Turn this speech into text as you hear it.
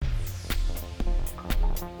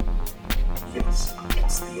robots.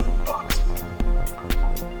 It's the unboxing.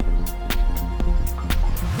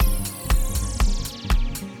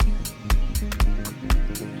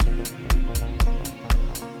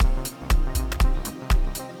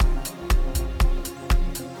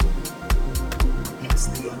 It's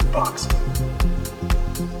the unboxing.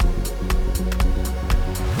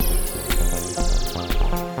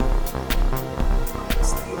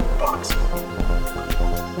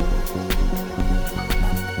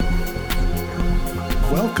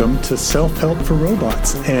 Welcome to Self-Help for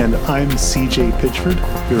Robots, and I'm CJ Pitchford,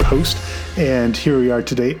 your host, and here we are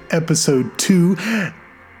today, episode 2,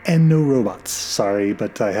 and no robots. Sorry,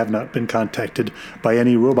 but I have not been contacted by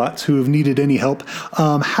any robots who have needed any help.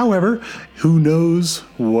 However, who knows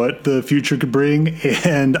what the future could bring,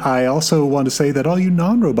 and I also want to say that all you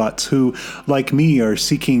non-robots who, like me, are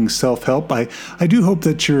seeking self-help, I do hope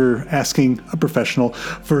that you're asking a professional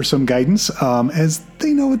for some guidance, as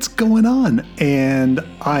they know what's going on, and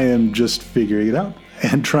I am just figuring it out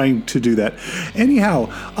and trying to do that. Anyhow,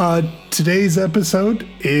 today's episode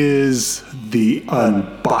is the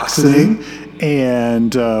unboxing,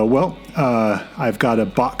 and I've got a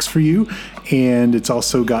box for you, and it's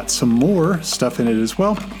also got some more stuff in it as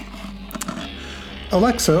well.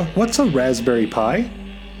 Alexa, what's a Raspberry Pi?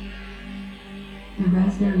 The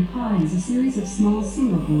Raspberry Pi is a series of small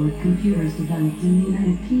single-board computers developed in the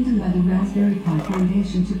United Kingdom by the Raspberry Pi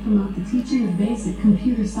Foundation to promote the teaching of basic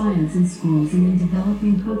computer science in schools and in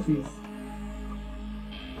developing countries.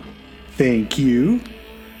 Thank you.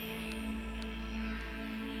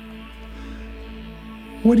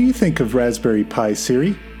 What do you think of Raspberry Pi,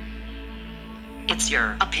 Siri? It's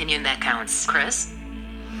your opinion that counts, Chris.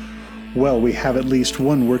 Well, we have at least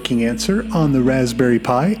one working answer on the Raspberry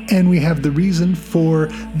Pi, and we have the reason for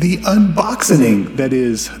the unboxing. That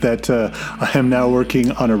is, that I am now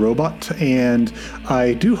working on a robot, and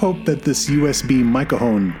I do hope that this USB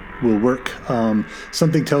microphone will work.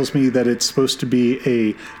 Something tells me that it's supposed to be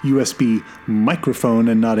a USB microphone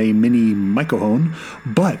and not a mini microphone,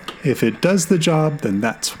 but if it does the job, then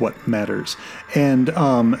that's what matters. And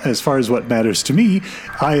as far as what matters to me,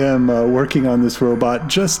 I am working on this robot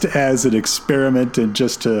just as an experiment and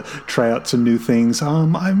just to try out some new things.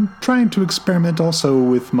 I'm trying to experiment also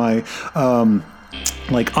with my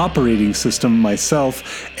operating system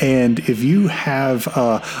myself, and if you have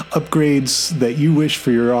upgrades that you wish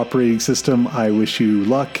for your operating system, I wish you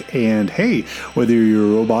luck, and hey, whether you're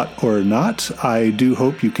a robot or not, I do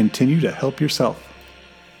hope you continue to help yourself.